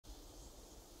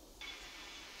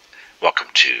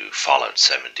to Fallout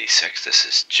 76. This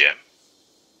is Jim.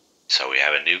 So we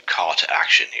have a new call to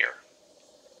action here.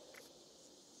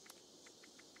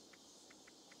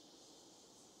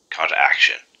 Call to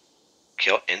action.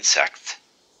 Kill insects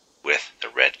with the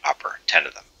red upper. 10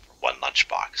 of them for 1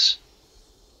 lunchbox.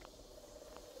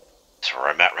 So where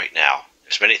I'm at right now,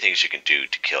 there's many things you can do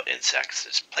to kill insects.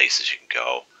 There's places you can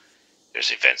go.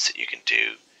 There's events that you can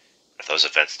do. If those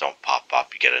events don't pop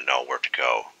up, you gotta know where to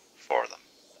go for them.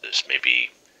 There's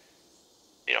maybe,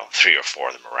 3 or 4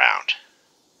 of them around.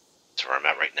 So where I'm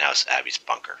at right now is Abby's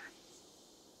bunker.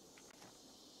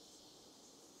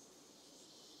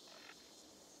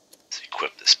 Let's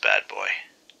equip this bad boy.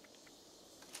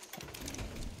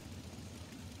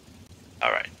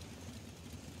 Alright.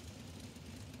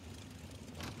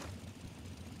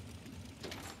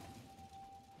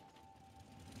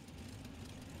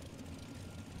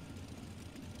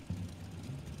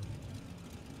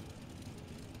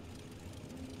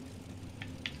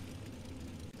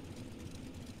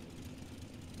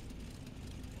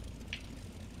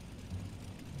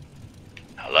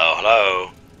 Hello,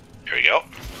 hello. Here we go.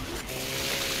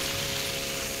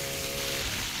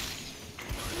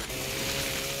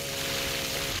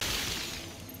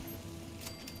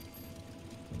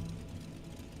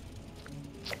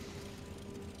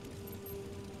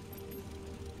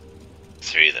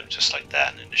 Three of them just like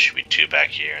that, and then there should be 2 back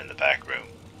here in the back room.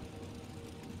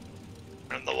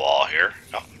 On the wall here.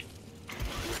 Oh.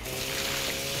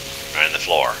 Right on the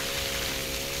floor.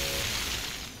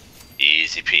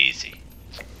 Easy peasy.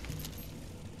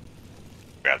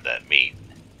 Grab that meat.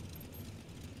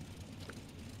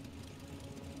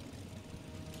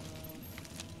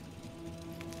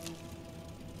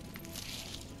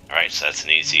 Alright, so that's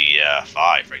an easy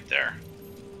 5 right there.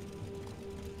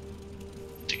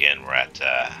 Again, we're at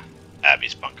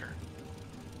Abby's bunker.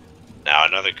 Now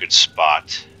another good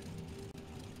spot,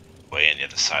 way on the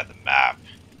other side of the map,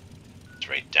 it's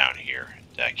right down here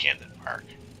at Camden Park.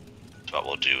 So what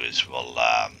we'll do is we'll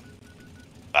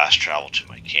fast travel to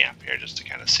my camp here just to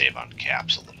kind of save on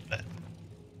caps a little bit.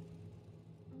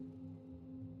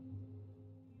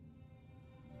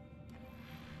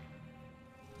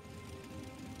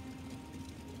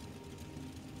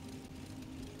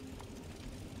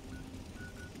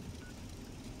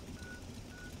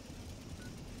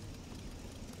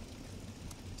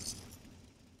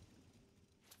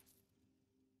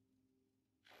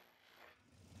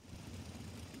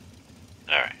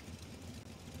 Alright.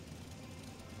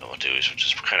 What we'll do is we'll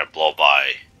just kind of blow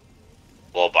by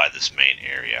this main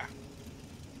area.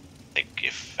 I think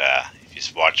if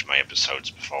you've watched my episodes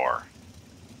before,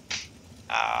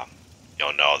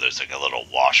 you'll know there's like a little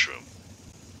washroom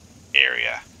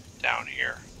area down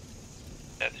here.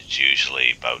 And there's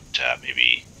usually about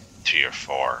maybe 3 or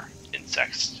 4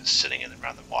 insects just sitting in and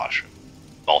around the washroom.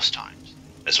 Most times.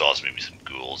 As well as maybe some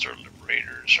ghouls or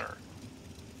liberators or...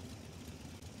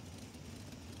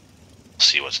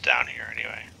 see what's down here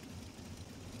anyway.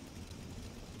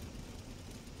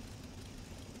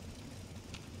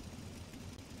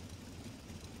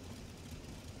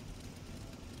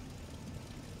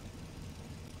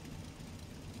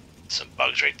 Some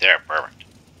bugs right there, perfect.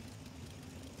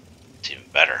 It's even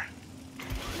better.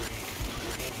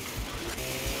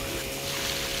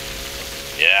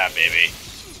 Yeah, baby.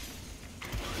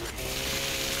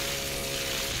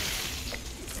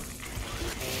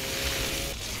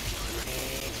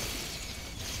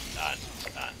 Done.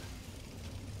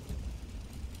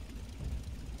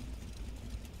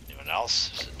 Anyone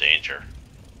else? It's a danger.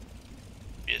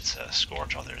 Maybe it's a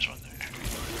Scorch. Oh, there's one there.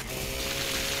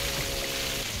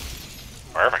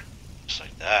 Perfect. Just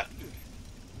like that.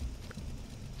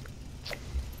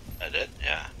 That it?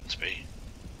 Yeah, must be.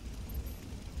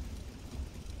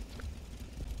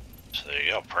 So there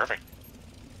you go, perfect.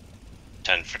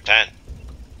 10 for 10.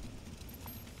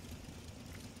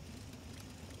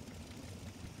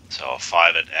 So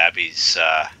 5 at Abby's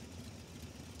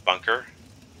bunker,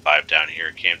 5 down here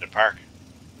at Camden Park.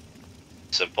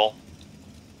 Simple.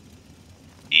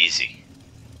 Easy.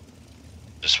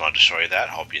 Just wanted to show you that.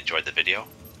 I hope you enjoyed the video.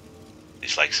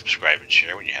 Please like, subscribe, and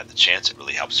share when you have the chance. It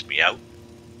really helps me out.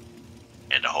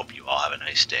 And I hope you all have a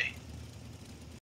nice day.